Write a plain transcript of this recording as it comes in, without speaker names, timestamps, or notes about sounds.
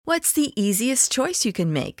What's the easiest choice you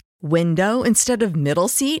can make? Window instead of middle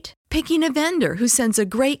seat? Picking a vendor who sends a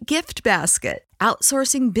great gift basket?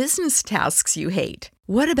 Outsourcing business tasks you hate?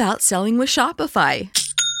 What about selling with Shopify?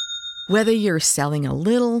 Whether you're selling a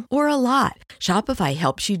little or a lot, Shopify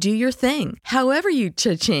helps you do your thing, however you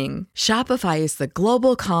cha-ching. Shopify is the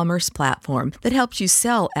global commerce platform that helps you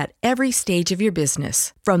sell at every stage of your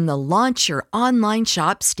business. From the launch your online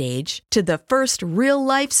shop stage to the first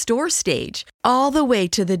real-life store stage, all the way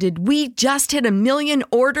to the did we just hit a million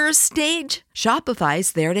orders stage.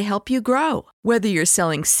 Shopify's there to help you grow. Whether you're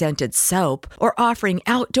selling scented soap or offering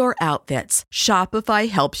outdoor outfits, Shopify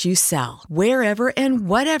helps you sell. Wherever and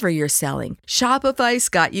whatever you're selling, Shopify's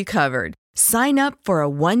got you covered. Sign up for a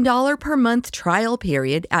 $1 per month trial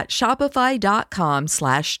period at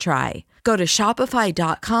shopify.com/try. Go to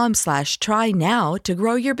shopify.com/try now to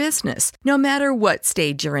grow your business, no matter what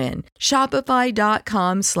stage you're in.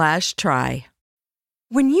 Shopify.com/try.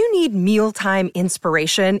 When you need mealtime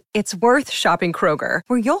inspiration, it's worth shopping Kroger,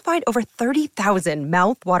 where you'll find over 30,000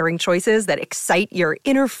 mouth-watering choices that excite your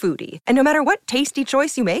inner foodie. And no matter what tasty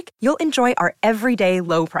choice you make, you'll enjoy our everyday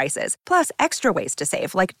low prices, plus extra ways to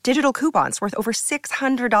save, like digital coupons worth over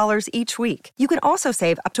 $600 each week. You can also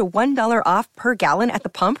save up to $1 off per gallon at the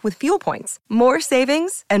pump with fuel points. More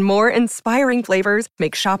savings and more inspiring flavors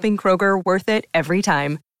make shopping Kroger worth it every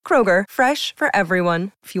time. Kroger, fresh for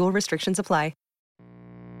everyone. Fuel restrictions apply.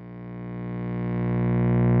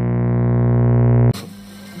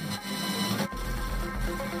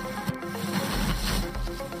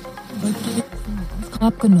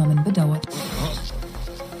 Abgenommen, bedauert.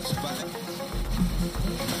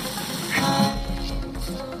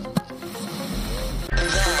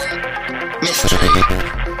 Mystery.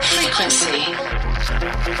 Frequency.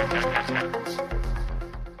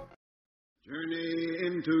 Journey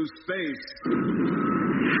into space.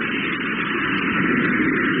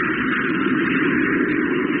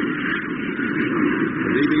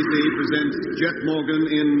 The BBC presents Jet Morgan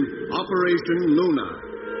in Operation Luna.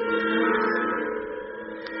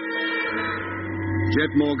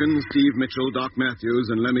 Jet Morgan, Steve Mitchell, Doc Matthews,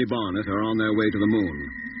 and Lemmy Barnett are on their way to the moon.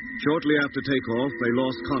 Shortly after takeoff, they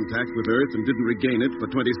lost contact with Earth and didn't regain it for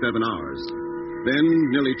 27 hours. Then,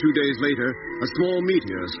 nearly 2 days later, a small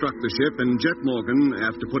meteor struck the ship, and Jet Morgan,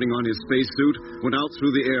 after putting on his spacesuit, went out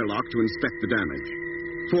through the airlock to inspect the damage.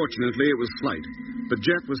 Fortunately, it was slight, but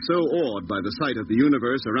Jet was so awed by the sight of the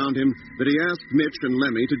universe around him that he asked Mitch and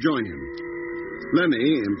Lemmy to join him.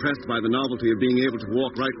 Lemmy, impressed by the novelty of being able to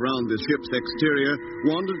walk right round the ship's exterior,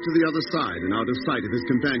 wandered to the other side and out of sight of his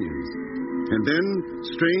companions. And then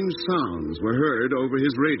strange sounds were heard over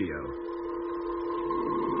his radio.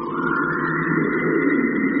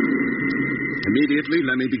 Immediately,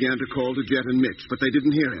 Lemmy began to call to Jet and Mitch, but they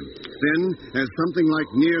didn't hear him. Then, as something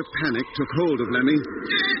like near panic took hold of Lemmy,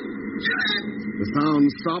 the sound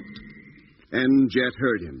stopped, and Jet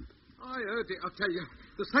heard him. I heard it, I'll tell you.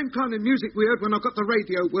 The same kind of music we heard when I got the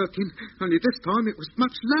radio working, only this time it was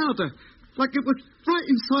much louder. Like it was right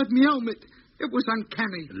inside my helmet. It was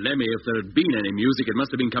uncanny. Lemmy, if there had been any music, it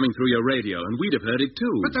must have been coming through your radio, and we'd have heard it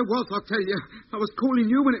too. But there was, I'll tell you. I was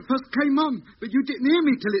calling you when it first came on, but you didn't hear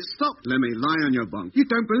me till it stopped. Lemmy, lie on your bunk. You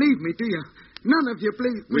don't believe me, do you? None of you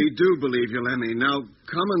believe me. We do believe you, Lemmy. Now,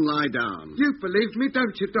 come and lie down. You believe me,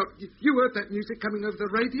 don't you, Doc? You heard that music coming over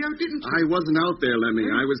the radio, didn't you? I wasn't out there, Lemmy.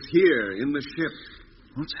 I was here, in the ship.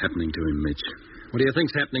 What's happening to him, Mitch? What do you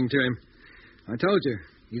think's happening to him? I told you,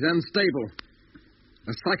 he's unstable.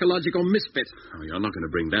 A psychological misfit. Oh, you're not going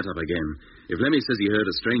to bring that up again. If Lemmy says he heard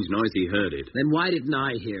a strange noise, he heard it. Then why didn't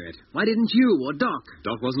I hear it? Why didn't you or Doc?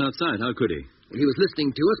 Doc wasn't outside. How could he? Well, he was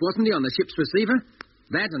listening to us, wasn't he, on the ship's receiver?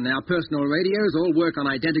 That and our personal radios all work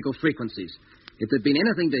on identical frequencies. If there'd been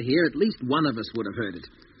anything to hear, at least one of us would have heard it.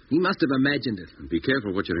 He must have imagined it. Be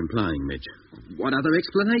careful what you're implying, Mitch. What other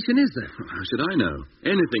explanation is there? How should I know?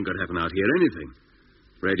 Anything could happen out here, anything.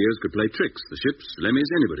 Radios could play tricks. The ship's,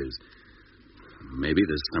 Lemmy's, anybody's. Maybe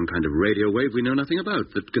there's some kind of radio wave we know nothing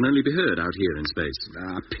about that can only be heard out here in space.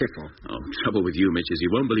 Piffle. Oh, trouble with you, Mitch, is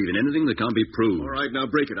you won't believe in anything that can't be proved. All right, now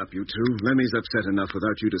break it up, you two. Lemmy's upset enough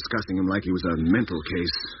without you discussing him like he was a mental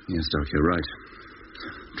case. Yes, Doc, you're right.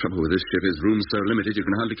 Trouble with this ship is room's so limited you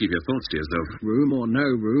can hardly keep your thoughts to yourself. Room or no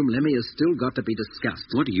room, Lemmy has still got to be discussed.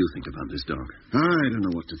 What do you think about this, Doc? I don't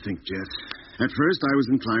know what to think, Jet. At first, I was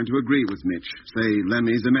inclined to agree with Mitch. Say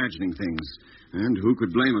Lemmy's imagining things. And who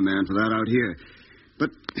could blame a man for that out here? But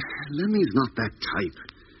Lemmy's not that type.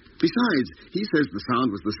 Besides, he says the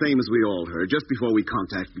sound was the same as we all heard just before we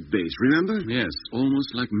contacted base, remember? Yes,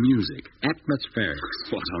 almost like music. Atmospherics.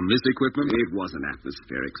 What, on this equipment? It wasn't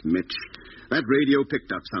atmospherics, Mitch. That radio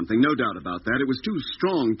picked up something, no doubt about that. It was too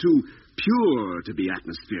strong, too pure to be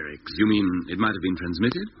atmospherics. You mean it might have been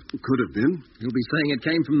transmitted? It could have been. You'll be saying it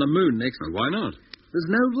came from the moon next. Well, why not? There's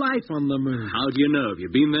no life on the moon. How do you know? Have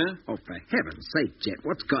you been there? Oh, for heaven's sake, Jet,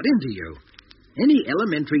 what's got into you? Any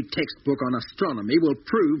elementary textbook on astronomy will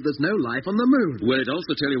prove there's no life on the moon. Will it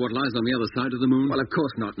also tell you what lies on the other side of the moon? Well, of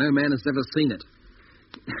course not. No man has ever seen it.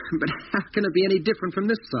 But how can it be any different from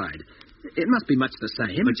this side? It must be much the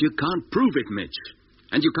same. But you can't prove it, Mitch.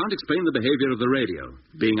 And you can't explain the behavior of the radio,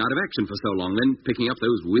 being out of action for so long, then picking up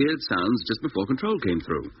those weird sounds just before control came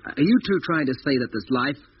through. Are you two trying to say that there's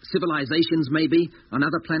life, civilizations maybe, on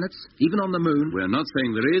other planets, even on the moon? We're not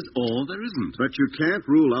saying there is or there isn't. But you can't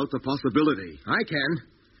rule out the possibility. I can.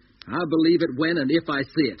 I'll believe it when and if I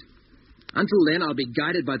see it. Until then, I'll be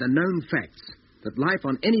guided by the known facts. That life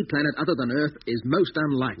on any planet other than Earth is most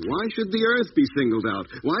unlikely. Why should the Earth be singled out?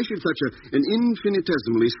 Why should such an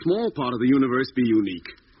infinitesimally small part of the universe be unique?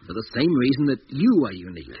 For the same reason that you are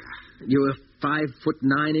unique. You're 5'9"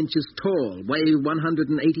 tall, weigh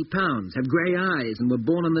 180 pounds, have grey eyes, and were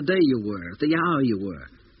born on the day you were, at the hour you were.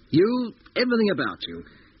 You, everything about you,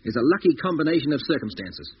 is a lucky combination of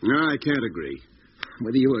circumstances. No, I can't agree.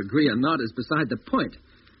 Whether you agree or not is beside the point.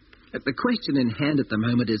 The question in hand at the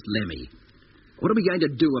moment is Lemmy. What are we going to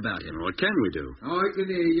do about him? What can we do? I can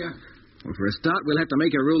hear you. Well, for a start, we'll have to make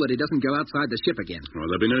a rule that he doesn't go outside the ship again. Well,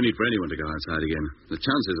 there'll be no need for anyone to go outside again. The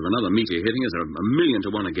chances of another meteor hitting us are 1,000,000 to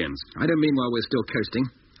 1 against. I don't mean while we're still coasting.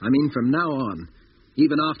 I mean from now on,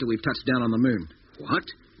 even after we've touched down on the moon. What?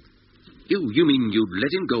 You mean you'd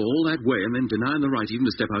let him go all that way and then deny him the right even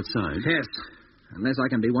to step outside? Yes. Unless I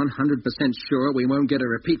can be 100% sure we won't get a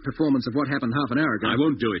repeat performance of what happened half an hour ago. I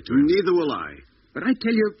won't do it to him. Neither will I. But I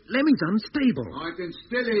tell you, Lemmy's unstable. I can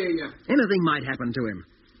still hear you. Anything might happen to him.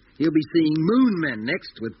 He'll be seeing moon men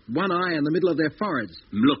next with one eye in the middle of their foreheads.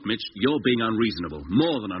 Look, Mitch, you're being unreasonable.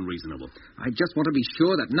 More than unreasonable. I just want to be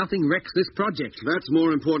sure that nothing wrecks this project. That's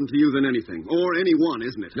more important to you than anything. Or anyone,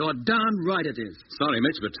 isn't it? You're darn right it is. Sorry,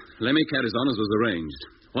 Mitch, but Lemmy carries on as was arranged.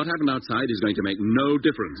 What happened outside is going to make no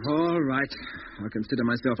difference. All right. I'll consider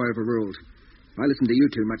myself overruled. If I listen to you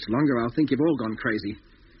two much longer, I'll think you've all gone crazy.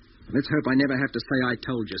 Let's hope I never have to say I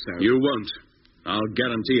told you so. You won't. I'll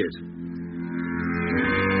guarantee it.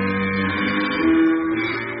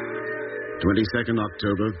 22nd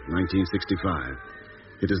October, 1965.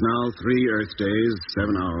 It is now 3 Earth days,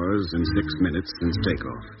 7 hours, and 6 minutes since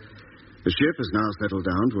takeoff. The ship has now settled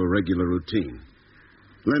down to a regular routine.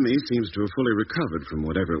 Lemmy seems to have fully recovered from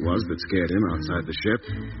whatever it was that scared him outside the ship,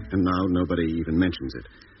 and now nobody even mentions it,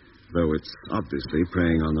 though it's obviously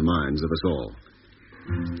preying on the minds of us all.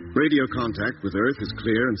 Radio contact with Earth is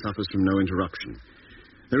clear and suffers from no interruption.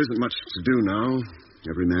 There isn't much to do now.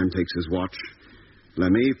 Every man takes his watch.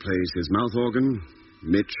 Lemmy plays his mouth organ.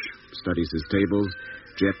 Mitch studies his tables.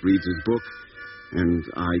 Jet reads his book. And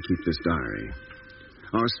I keep this diary.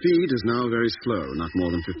 Our speed is now very slow, not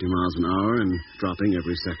more than 50 miles an hour, and dropping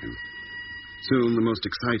every second. Soon the most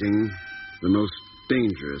exciting, the most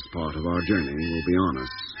dangerous part of our journey will be on us.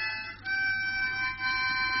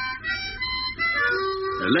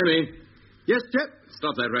 Lemmy. Yes, Jet?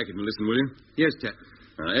 Stop that racket and listen, will you? Yes, Jet.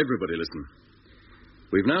 Everybody listen.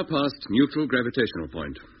 We've now passed neutral gravitational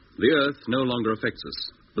point. The Earth no longer affects us.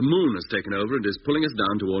 The moon has taken over and is pulling us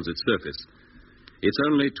down towards its surface. It's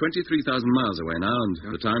only 23,000 miles away now,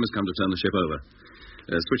 and the time has come to turn the ship over.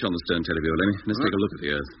 Switch on the stern televiewer, Lemmy. Let's take a look at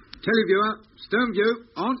the Earth. Televiewer, stern view,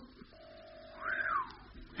 on.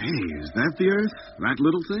 Hey, is that the Earth? That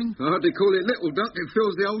little thing? I hardly call it little, Doc. It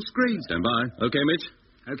fills the whole screen. Stand by. Okay, Mitch?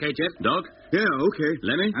 Okay, Jet. Doc? Yeah, okay.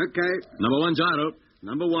 Lemmy? Okay. Number 1 gyro.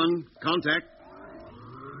 Number 1, contact.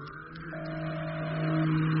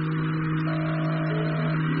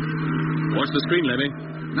 Watch the screen, Lemmy.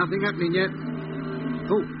 Nothing happening yet.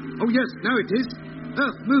 Oh, yes, now it is.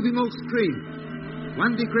 Earth moving off screen.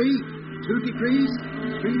 1 degree, 2 degrees,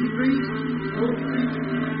 3 degrees, 4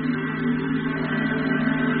 degrees.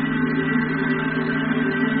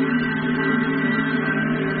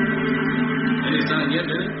 Any sign yet,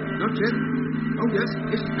 Lemmy? Not yet. Oh, yes,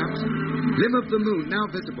 it comes. Limb of the moon now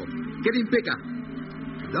visible. Getting bigger.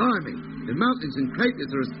 Blimey, the mountains and craters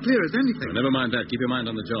are as clear as anything. Well, never mind that. Keep your mind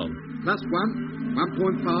on the job. Plus 1,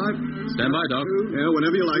 1.5. Stand by, Doc. 2, Yeah,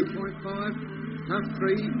 whenever you like. 2.5, plus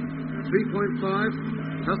 3,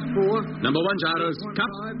 3.5, plus 4. Number 1 gyros. Cup.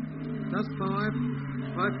 5, plus 5,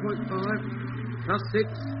 5.5, plus 6.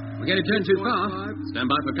 We're getting turned too far. 5, Stand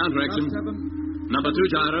by for counteraction. plus 7. Number 2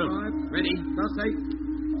 gyro. 5, Ready. plus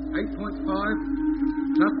 8, 8.5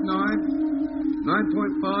 plus 9.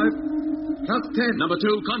 9.5 plus 10. Number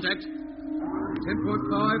 2, contact. 10.5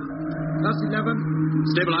 plus 11.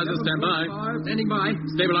 Stabilizer, stand by. 11.5. Standing by.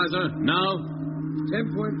 Stabilizer, now.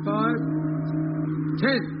 10.5.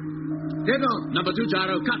 10. Dead on. Number 2,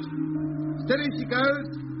 gyro, cut. Steady she goes.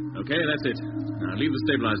 Okay, that's it. Now leave the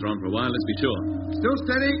stabilizer on for a while, let's be sure. Still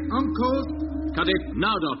steady. On course. Cut it.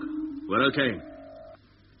 Now, Doc. We're okay.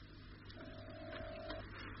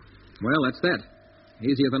 Well, that's that.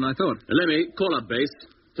 Easier than I thought. Lemmy, call up base.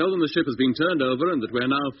 Tell them the ship has been turned over and that we're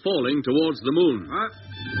now falling towards the moon.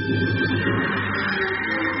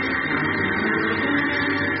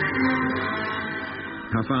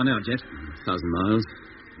 How far now, Jet? 1,000 miles.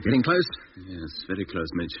 Getting close? Yes, very close,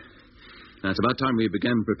 Mitch. Now, it's about time we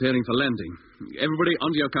began preparing for landing. Everybody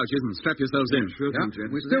onto your couches and strap yourselves in. Sure thing, Jet.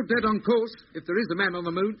 We're still dead on course. If there is a man on the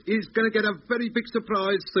moon, he's going to get a very big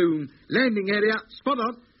surprise soon. Landing area, spot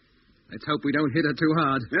on. Let's hope we don't hit her too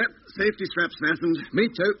hard. Yep, safety straps fastened. Me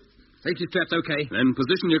too. Safety straps okay. Then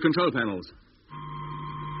position your control panels.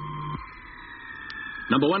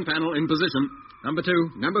 Number 1 panel in position. Number 2.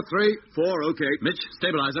 Number 3. 4, okay. Mitch,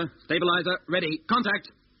 stabilizer. Stabilizer ready.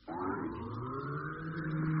 Contact.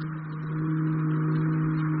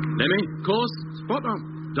 Lemmy, course. Spot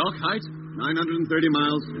on. Doc, height. 930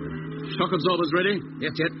 miles. Shock absorbers ready.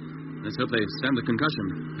 Yes, Jet. Let's hope they stand the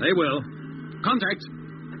concussion. They will. Contact.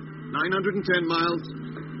 910 miles.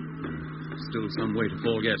 Still some way to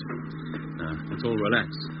fall yet. Let's all relax.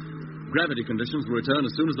 Gravity conditions will return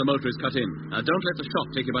as soon as the motor is cut in. Don't let the shock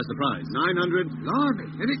take you by surprise. 900. Blimey,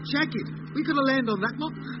 and it's jagged. We got to land on that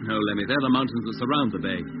lot. No, Lemmy, they're the mountains that surround the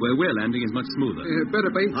bay. Where we're landing is much smoother.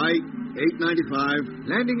 Better be. Height, 895.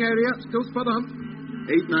 Landing area, still spot on.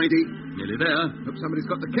 890. Nearly there. Hope somebody's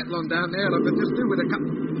got the kettle on down there. I could just do with a cup.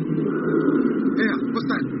 Here, what's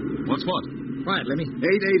that? What's what? Quiet, Lemmy.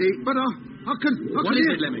 880. But I can What is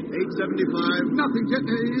hear. it, Lemmy? 875. Nothing, Jet.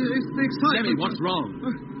 It's the excitement. Lemmy, what's wrong?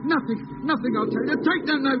 Nothing, I'll tell you. Take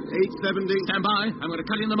down notes. 870. Stand by. I'm going to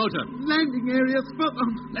cut in the motor. Landing area, spot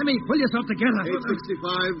on. Lemmy, pull yourself together.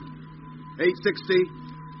 865. 860.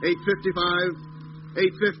 855.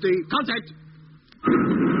 850. Contact.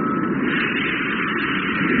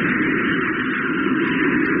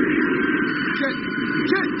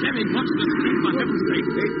 Jet. Lemmy, watch the street, for heaven's sake.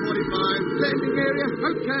 845. Landing area,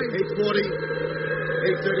 okay. 840.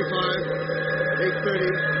 835. 830.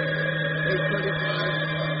 835.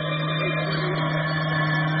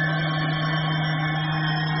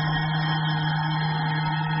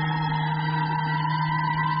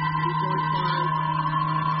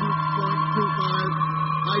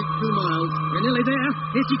 2 miles. We're nearly there.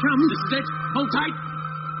 Here she comes. This is it. Hold tight.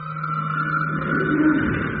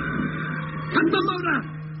 Cut the motor.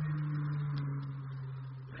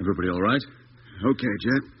 Everybody all right? Okay,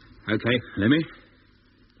 Jet. Okay. Lemmy?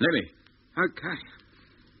 Okay.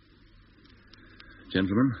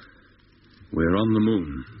 Gentlemen, we're on the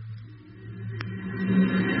moon.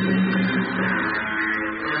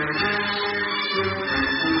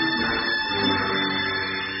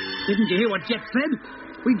 Didn't you hear what Jet said?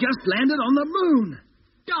 We just landed on the moon.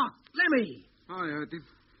 Doc, Lemmy. I heard him.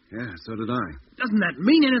 Yeah, so did I. Doesn't that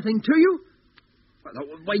mean anything to you? Well, the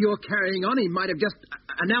way you're carrying on, he might have just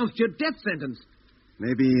announced your death sentence.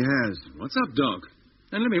 Maybe he has. What's up, Doc?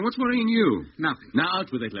 And Lemmy, what's worrying you? Nothing. Now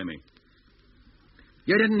out with it, Lemmy.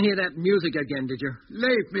 You didn't hear that music again, did you?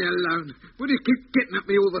 Leave me alone. Will you keep getting at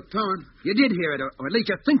me all the time? You did hear it, or at least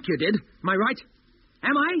you think you did. Am I right?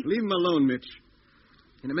 Am I? Leave him alone, Mitch.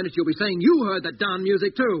 In a minute you'll be saying you heard that darn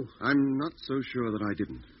music, too. I'm not so sure that I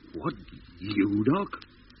didn't. What? You, Doc?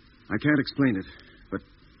 I can't explain it, but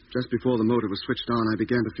just before the motor was switched on, I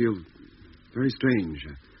began to feel very strange.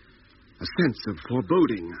 A sense of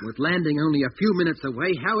foreboding. With landing only a few minutes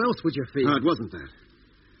away, how else would you feel? No, it wasn't that.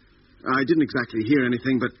 I didn't exactly hear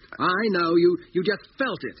anything, but... I know. You just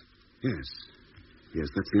felt it. Yes. Yes,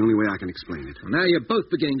 that's the only way I can explain it. Well, now you're both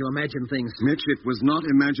beginning to imagine things. Mitch, it was not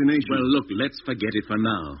imagination. Well, look, let's forget it for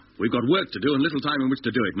now. We've got work to do and little time in which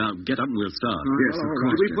to do it. Now, get up and we'll start. Yes, of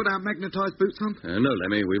course. Did we put our magnetized boots on? No,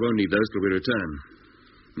 Lemmy, we won't need those till we return.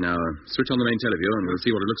 Now, switch on the main teleview and we'll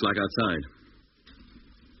see what it looks like outside.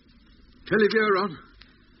 Teleview on.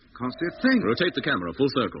 Can't see a thing. Rotate the camera, full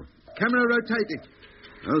circle. Camera rotating.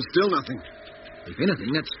 Oh, still nothing. If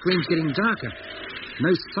anything, that screen's getting darker. No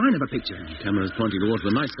sign of a picture. The camera's pointing towards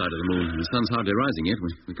the night side of the moon. The sun's hardly rising yet.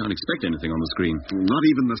 We can't expect anything on the screen. Not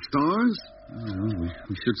even the stars? Oh,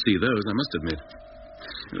 we should see those, I must admit.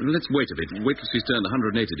 Let's wait a bit. Wait till she's turned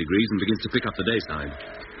 180 degrees and begins to pick up the day side.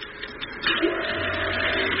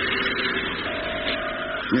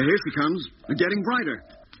 Yeah, here she comes. Getting brighter.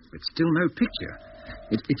 But still no picture.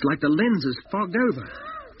 It's like the lens is fogged over.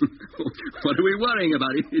 What are we worrying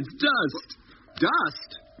about? It's dust. Dust?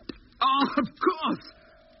 Oh, of course.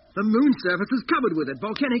 The moon surface is covered with it.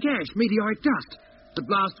 Volcanic ash, meteoric dust. The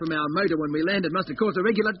blast from our motor when we landed must have caused a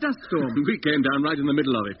regular dust storm. We came down right in the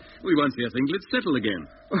middle of it. We won't see a thing till it's settled again.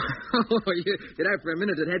 For a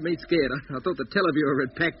minute it had me scared. I thought the televiewer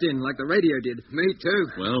had packed in like the radio did. Me too.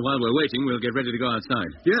 Well, while we're waiting, we'll get ready to go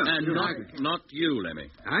outside. Yeah. And not you, Lemmy.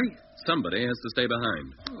 Aye? Somebody has to stay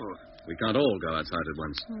behind. Oh. We can't all go outside at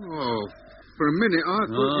once. Oh. For a minute, I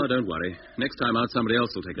thought... Oh, don't worry. Next time out, somebody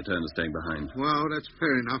else will take a turn to staying behind. Well, that's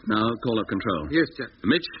fair enough. Now, call up control. Yes, sir.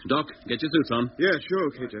 Mitch, Doc, get your suits on. Yeah, sure,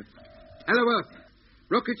 okay, sir. Hello, Earth.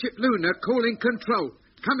 Rocket ship Luna calling control.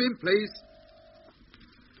 Come in, please.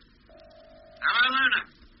 Hello, Luna.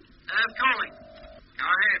 Earth calling. Go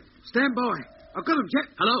ahead. Stand by. I've got him, Jet.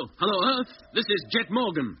 Hello, Earth. This is Jet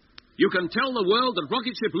Morgan. You can tell the world that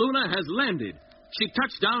rocket ship Luna has landed. She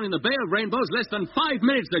touched down in the Bay of Rainbows less than 5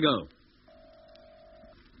 minutes ago.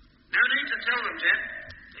 No need to tell them, Jet.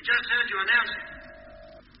 They just heard you announce it.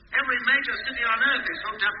 Every major city on Earth is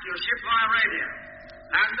hooked up to your ship via radio.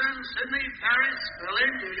 London, Sydney, Paris,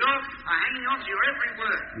 Berlin, New York are hanging on to your every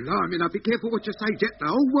word. Blimey, now be careful what you say, Jet.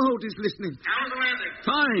 The whole world is listening. How was the landing?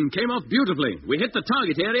 Fine. Came off beautifully. We hit the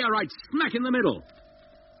target area right smack in the middle.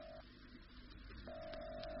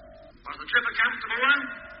 Was the trip a comfortable one,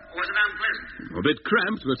 or was it unpleasant? A bit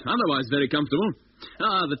cramped, but otherwise very comfortable.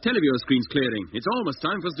 The televiewer screen's clearing. It's almost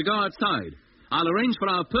time for us to go outside. I'll arrange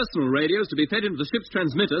for our personal radios to be fed into the ship's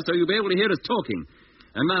transmitter so you'll be able to hear us talking.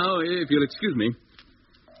 And now, if you'll excuse me.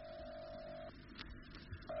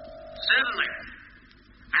 Certainly.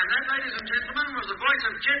 And that, ladies and gentlemen, was the voice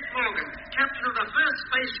of Jet Morgan, captain of the first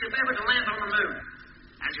spaceship ever to land on the moon.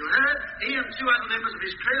 As you heard, he and 2 other members of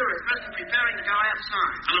his crew are at present preparing to go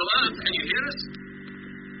outside. Hello, Earth. Can you hear us?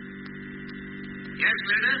 Yes,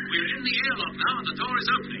 Luna? We're in the airlock now, and the door is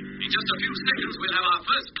opening. In just a few seconds, we'll have our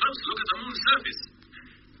first close look at the moon's surface.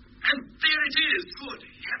 And there it is. Good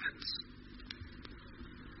heavens.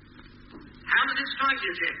 How did it strike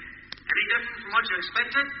you, Jet? Any different from what you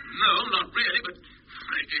expected? No, not really, but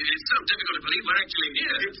it's so difficult to believe we're actually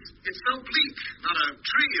here. It's so bleak. Not a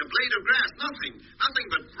tree, a blade of grass, nothing. Nothing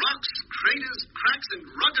but rocks, craters, cracks, and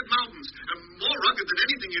rugged mountains. More rugged than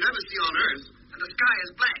anything you'd ever see on Earth. And the sky is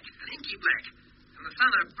black, an inky black. And the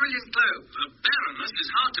sun a brilliant glow. The barrenness is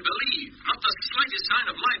hard to believe. Not the slightest sign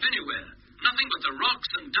of life anywhere. Nothing but the rocks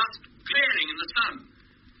and dust glaring in the sun.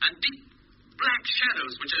 And deep black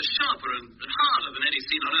shadows which are sharper and harder than any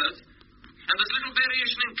seen on Earth. And there's little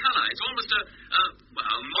variation in color. It's almost a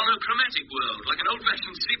monochromatic world, like an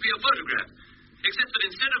old-fashioned sepia photograph. Except that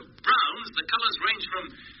instead of browns, the colors range from,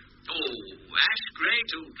 ash gray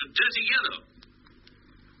to dirty yellow.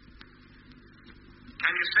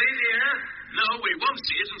 Can you see the Earth? No, we won't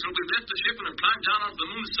see it until we've left the ship and have climbed down onto the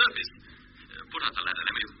moon's surface. Put out the ladder,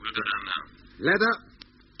 Lemmy. We'll go down now. Ladder.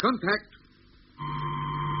 Contact.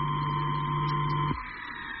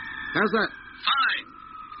 How's that? Fine.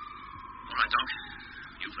 All right, Doc.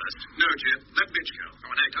 You first. No, Jet. Let Mitch go.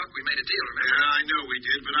 Oh, and Doc, we made a deal, remember? Yeah, I know we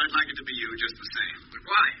did, but I'd like it to be you just the same. But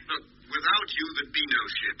why? Look, without you, there'd be no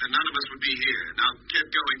ship, and none of us would be here. Now, get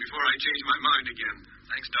going before I change my mind again.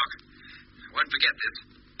 Thanks, Doc. I won't forget this.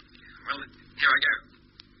 Well, here I go.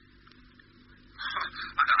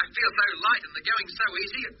 I feel so light and the going's so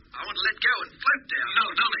easy, I want to let go and float down.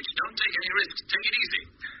 No, Mitch, don't take any risks. Take it easy.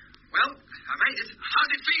 Well, I made it.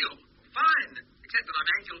 How'd it feel? Fine, except that I'm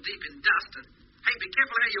ankle deep in dust. And, hey, be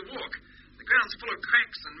careful how you walk. The ground's full of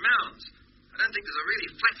cracks and mounds. I don't think there's a really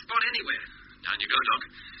flat spot anywhere. Down you go, Doc.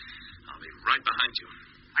 I'll be right behind you.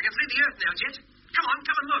 I can see the Earth now, Jet. Come on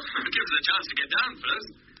and look. Give us a chance to get down first.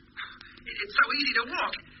 It's so easy to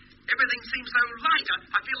walk. Everything seems so light.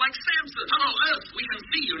 I feel like Samson. Oh, Earth, we can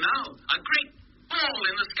see you now. A great ball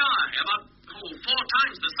in the sky, about 4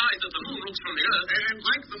 times the size that the moon looks from the Earth. And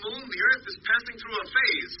like the moon, the Earth is passing through a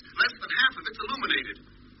phase. Less than half of it's illuminated.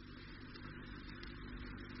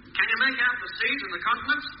 Can you make out the seas and the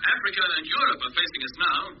continents? Africa and Europe are facing us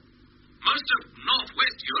now. Most of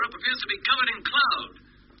northwest Europe appears to be covered in cloud.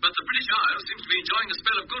 But the British Isles seems to be enjoying a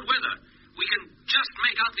spell of good weather. We can just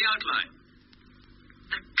make out the outline.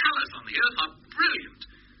 The colors on the Earth are brilliant.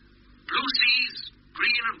 Blue seas,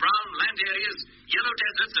 green and brown land areas, yellow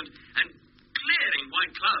deserts, and glaring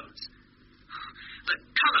white clouds. The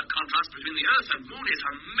color contrast between the Earth and Moon is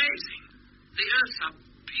amazing. The Earth's a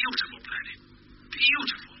beautiful planet.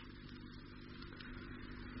 Beautiful.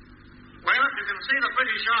 Well, if you can see the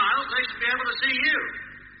British Isles, they should be able to see you.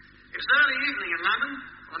 It's early evening in London.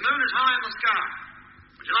 The moon is high in the sky.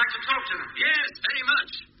 Would you like to talk to them? Yes, very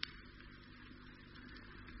much.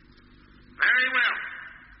 Very well.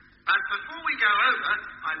 But before we go over,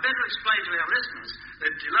 I'd better explain to our listeners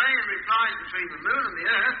that delay in replies between the moon and the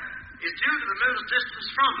Earth is due to the moon's distance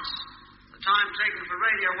from us, the time taken for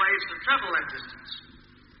radio waves to travel that distance.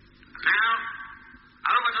 And now,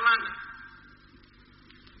 over to London.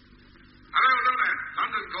 Hello, Luna.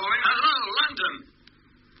 London calling. Hello, London.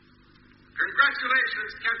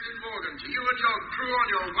 Congratulations, Captain Morgan, to you and your crew on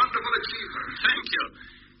your wonderful achievement. Thank you.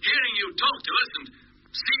 Hearing you talk to us and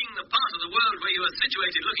seeing the part of the world where you are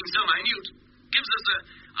situated looking so minute gives us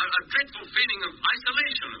a dreadful feeling of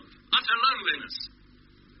isolation, of utter loneliness.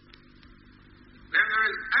 Then there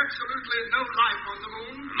is absolutely no life on the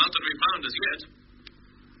moon? Not that we found as yet.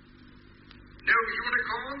 No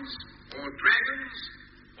unicorns, or dragons,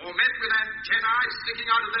 or men with antennae sticking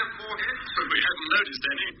out of their foreheads? We haven't noticed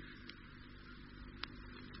any.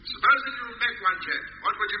 Supposing you met one, Jet,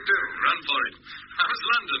 what would you do? Run for it. How's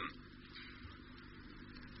London?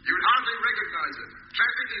 You'd hardly recognize it.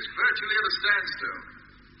 Traffic is virtually at a standstill.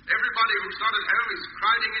 Everybody who's not at home is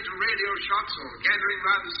crowding into radio shops or gathering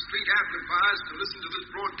round the street amplifiers to listen to this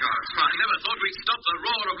broadcast. I never thought we'd stop the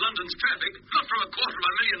roar of London's traffic, not from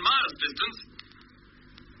 250,000 miles distance.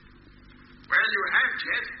 Well, you have,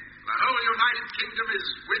 Jet. The whole United Kingdom is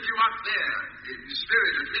with you up there, in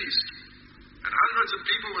spirit at least. And hundreds of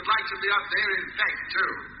people would like to be up there in fact,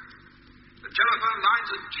 too. The telephone lines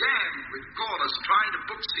are jammed with callers trying to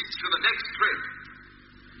book seats for the next trip.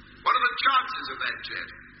 What are the chances of that, Jet?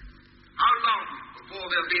 How long before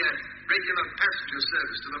there'll be a regular passenger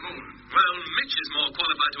service to the moon? Well, Mitch is more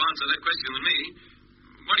qualified to answer that question than me.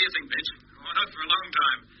 What do you think, Mitch? Oh, not for a long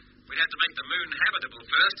time. We'd have to make the moon habitable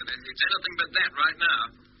first, and it's anything but that right now.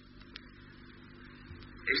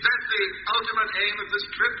 Is that the ultimate aim of this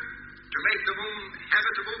trip? To make the moon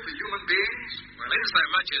habitable for human beings? Well, in so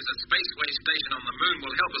much as a spaceway station on the moon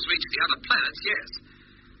will help us reach the other planets, yes.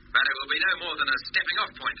 But it will be no more than a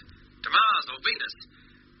stepping-off point to Mars or Venus.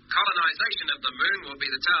 Colonization of the moon will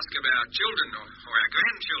be the task of our children or our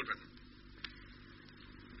grandchildren.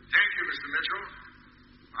 Thank you, Mr. Mitchell.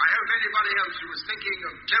 I hope anybody else who was thinking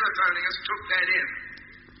of telephoning us took that in.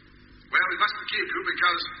 Well, we mustn't keep you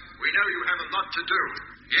because we know you have a lot to do.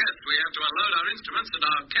 Yes, we have to unload our instruments and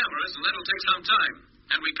our cameras, and that'll take some time.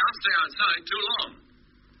 And we can't stay outside too long.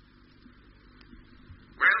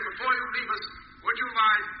 Well, before you leave us, would you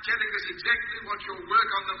mind telling us exactly what your work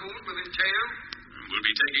on the moon will entail? We'll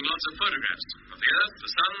be taking lots of photographs of the Earth,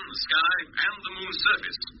 the Sun, the sky, and the moon's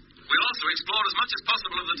surface. We'll also explore as much as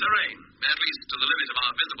possible of the terrain, at least to the limit of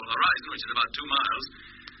our visible horizon, which is about 2 miles.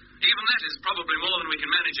 Even that is probably more than we can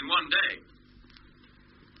manage in one day.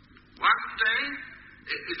 1 day?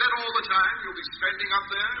 Is that all the time you'll be spending up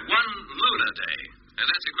there? 1 lunar day.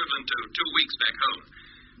 That's equivalent to 2 weeks back home.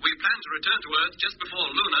 We plan to return to Earth just before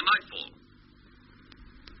lunar nightfall.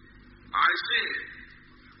 I see.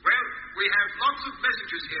 Well, we have lots of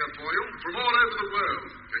messages here for you from all over the world.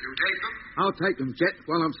 Can you take them? I'll take them, Jet,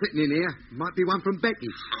 while I'm sitting in here. Might be one from Becky.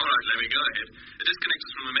 All right, let me go ahead. Disconnect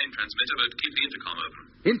us from the main transmitter, but keep the intercom open.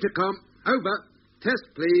 Intercom, over. Test,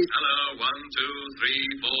 please. Hello, 1, 2, 3,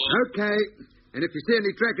 4. Okay. And if you see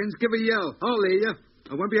any dragons, give a yell. I'll hear you.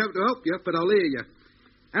 I won't be able to help you, but I'll hear you.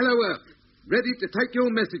 Hello, Earth. Ready to take your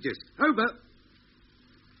messages. Over.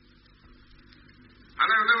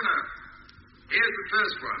 Hello, Luna. Here's the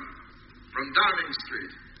first one, from Downing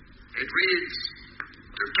Street. It reads,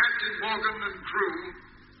 to Captain Morgan and crew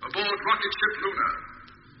aboard rocket ship Luna.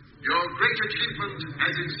 Your great achievement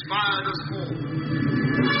has inspired us all.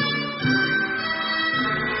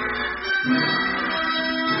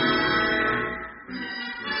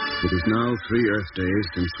 It is now 3 Earth days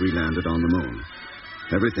since we landed on the moon.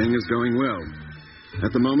 Everything is going well.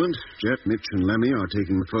 At the moment, Jet, Mitch, and Lemmy are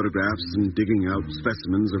taking the photographs and digging out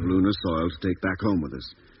specimens of lunar soil to take back home with us.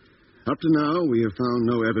 Up to now, we have found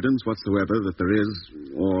no evidence whatsoever that there is,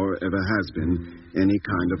 or ever has been, any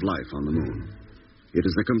kind of life on the moon. It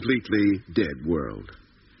is a completely dead world.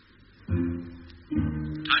 Time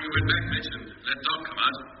you went back, Mitch, and let Doc come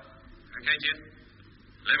out. Okay, Jet.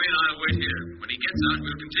 Lemmy and I will wait here. When he gets out,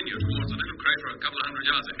 we'll continue towards the little crater a couple of 100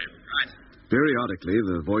 yards ahead. Right. Periodically,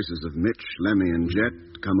 the voices of Mitch, Lemmy, and Jet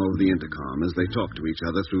come over the intercom as they talk to each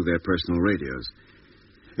other through their personal radios.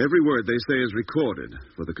 Every word they say is recorded,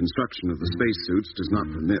 for the construction of the spacesuits does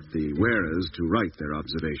not permit the wearers to write their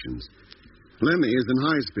observations. Lemmy is in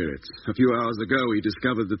high spirits. A few hours ago, he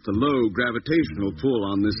discovered that the low gravitational pull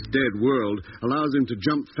on this dead world allows him to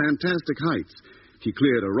jump fantastic heights. He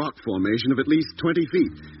cleared a rock formation of at least 20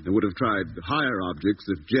 feet and would have tried higher objects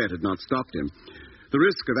if Jet had not stopped him. The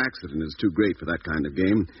risk of accident is too great for that kind of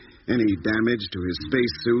game. Any damage to his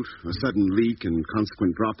spacesuit, a sudden leak and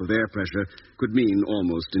consequent drop of air pressure could mean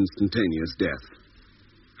almost instantaneous death.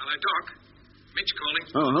 Hello, Doc. Mitch calling.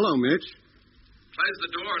 Oh, hello, Mitch. Close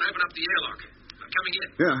the door and open up the airlock. I'm coming in.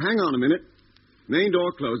 Yeah, hang on a minute. Main door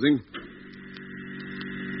closing.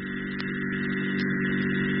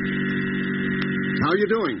 How you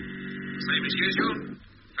doing? Same as usual.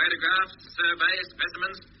 Photographs, surveys,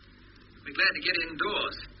 specimens. We're glad to get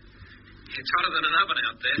indoors. It's hotter than an oven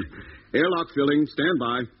out there. Airlock filling. Stand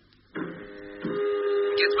by.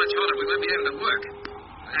 It gets much hotter, we won't be able to work.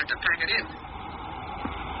 We'll have to pack it in.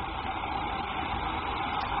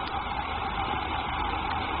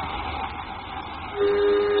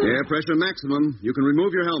 Air pressure maximum. You can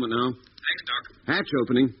remove your helmet now. Thanks, Doc. Hatch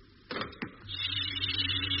opening.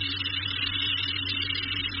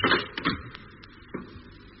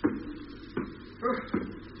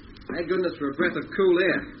 Thank goodness for a breath of cool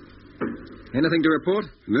air. Anything to report?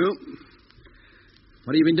 No.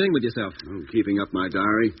 What have you been doing with yourself? Oh, keeping up my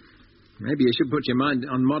diary. Maybe you should put your mind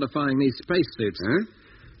on modifying these spacesuits. Huh?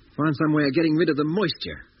 Find some way of getting rid of the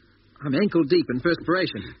moisture. I'm ankle deep in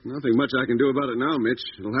perspiration. Nothing much I can do about it now, Mitch.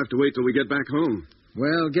 It'll have to wait till we get back home.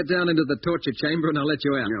 Well, get down into the torture chamber and I'll let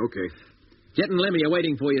you out. Yeah, okay. Jet and Lemmy are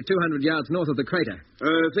waiting for you 200 yards north of the crater.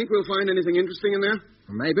 Think we'll find anything interesting in there?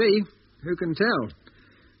 Maybe. Who can tell?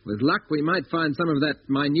 With luck, we might find some of that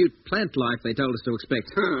minute plant life they told us to expect.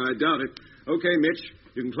 I doubt it. Okay, Mitch.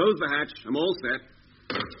 You can close the hatch. I'm all set.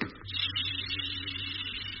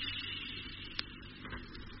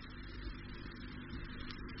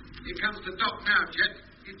 Here comes the doc now, Jet.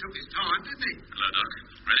 He took his time, didn't he? Hello, Doc.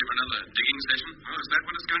 Ready for another digging session? Oh, is that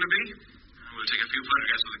what it's going to be? We'll take a few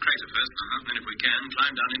photographs of the crater first, and then if we can,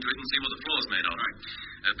 climb down into it and see what the floor's made of. Right.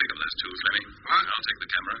 Pick up those tools, Lemmy. What? I'll take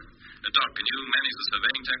the camera. Doc, can you manage the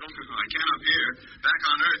surveying tackle? I can up here. Back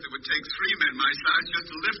on Earth, it would take 3 men my size just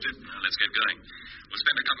to lift it. Let's get going. We'll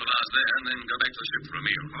spend a couple of hours there and then go back to the ship for a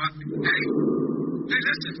meal. What? Hey,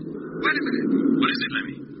 listen. Wait a minute. What is it,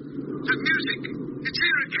 Lemmy? The music. It's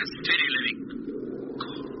here again. Steady, Lemmy.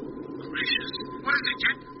 Gracious. What is it,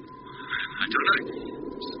 Jet? I don't know.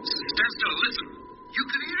 Stand still. Listen. You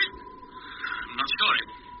can hear it? I'm not sure.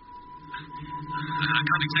 I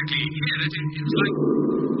can't exactly hear it. It's like,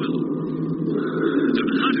 well, I don't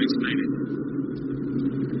know how to explain it.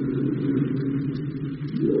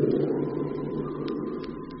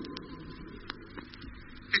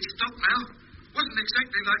 It stopped now. Wasn't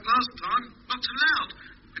exactly like last time. Not so loud.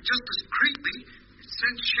 But just as creepy. It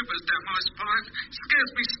sent shivers down my spine.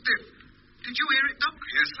 Scares me stiff. Did you hear it, Doc?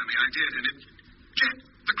 Yes, Lemmy, I did. And it... Jet,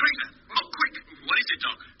 the crater. Oh, quick. What is it,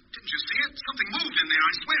 Doc? Didn't you see it? Something moved in there.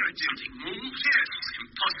 I swear it did. Something moved? Yes.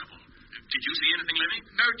 Impossible. Did you see anything, Lemmy?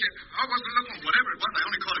 No, Jet. I wasn't looking. Whatever it was, I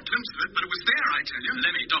only caught a glimpse of it, but it was there, I tell you.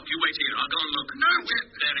 Lemmy, Doc, you wait here. I'll go and look. No, Jet.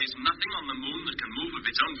 There is nothing on the moon that can move of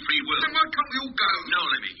its own free will. Then why can't we all go? No,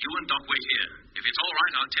 Lemmy. You and Doc wait here. If it's all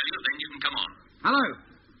right, I'll tell you, then you can come on. Hello.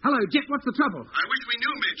 Hello, Jet. What's the trouble? I wish we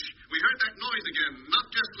knew, Mitch. We heard that noise again. Not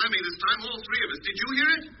just Lemmy this time, all 3 of us. Did you hear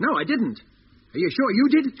it? No, I didn't. Are you sure you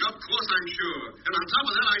did? Of course I'm sure. And on top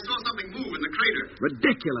of that, I saw something move in the crater.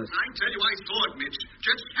 Ridiculous. I tell you, I saw it, Mitch.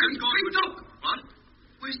 Jet's just gone to it. What?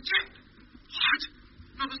 Where's Jet? What?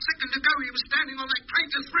 Not a second ago, he was standing on that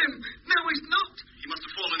crater's rim. Now he's not. He must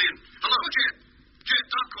have fallen in. Hello, Jet. Jet,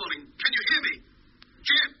 Doc calling. Can you hear me?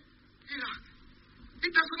 Jet. Yeah. He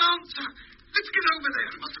doesn't answer. Let's get over there.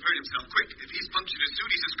 He must have hurt himself. Quick. If he's punctured his suit,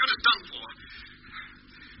 he's as good as done for.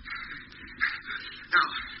 Now,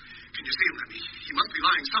 can you see him, Lemmy? He must be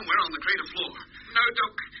lying somewhere on the crater floor. No,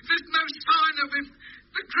 Doc. There's no sign of him.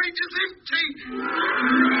 The crater's empty.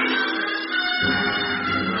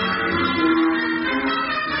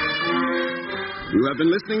 You have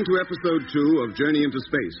been listening to Episode 2 of Journey into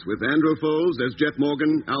Space with Andrew Foles as Jet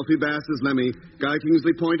Morgan, Alfie Bass as Lemmy, Guy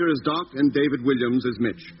Kingsley Pointer as Doc, and David Williams as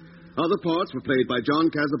Mitch. Other parts were played by John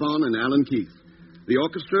Casabon and Alan Keith. The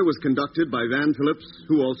orchestra was conducted by Van Phillips,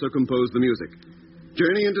 who also composed the music.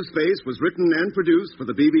 Journey into Space was written and produced for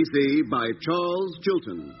the BBC by Charles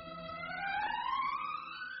Chilton.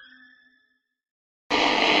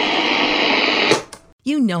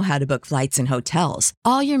 You know how to book flights and hotels.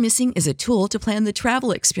 All you're missing is a tool to plan the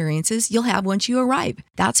travel experiences you'll have once you arrive.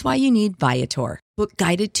 That's why you need Viator. Book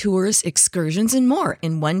guided tours, excursions, and more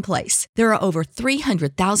in one place. There are over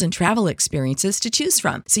 300,000 travel experiences to choose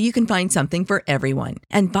from, so you can find something for everyone.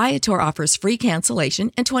 And Viator offers free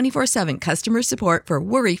cancellation and 24/7 customer support for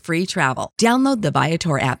worry-free travel. Download the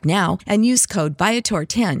Viator app now and use code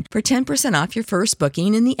Viator10 for 10% off your first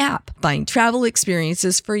booking in the app. Find travel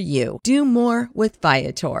experiences for you. Do more with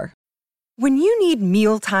Viator. When you need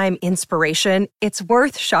mealtime inspiration, it's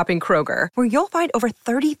worth shopping Kroger, where you'll find over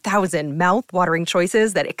 30,000 mouth-watering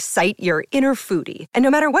choices that excite your inner foodie. And no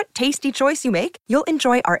matter what tasty choice you make, you'll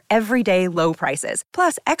enjoy our everyday low prices,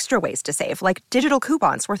 plus extra ways to save, like digital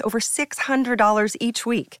coupons worth over $600 each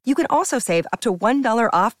week. You can also save up to $1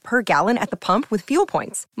 off per gallon at the pump with fuel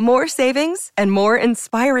points. More savings and more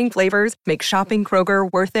inspiring flavors make shopping Kroger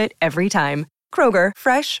worth it every time. Kroger,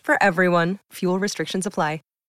 fresh for everyone. Fuel restrictions apply.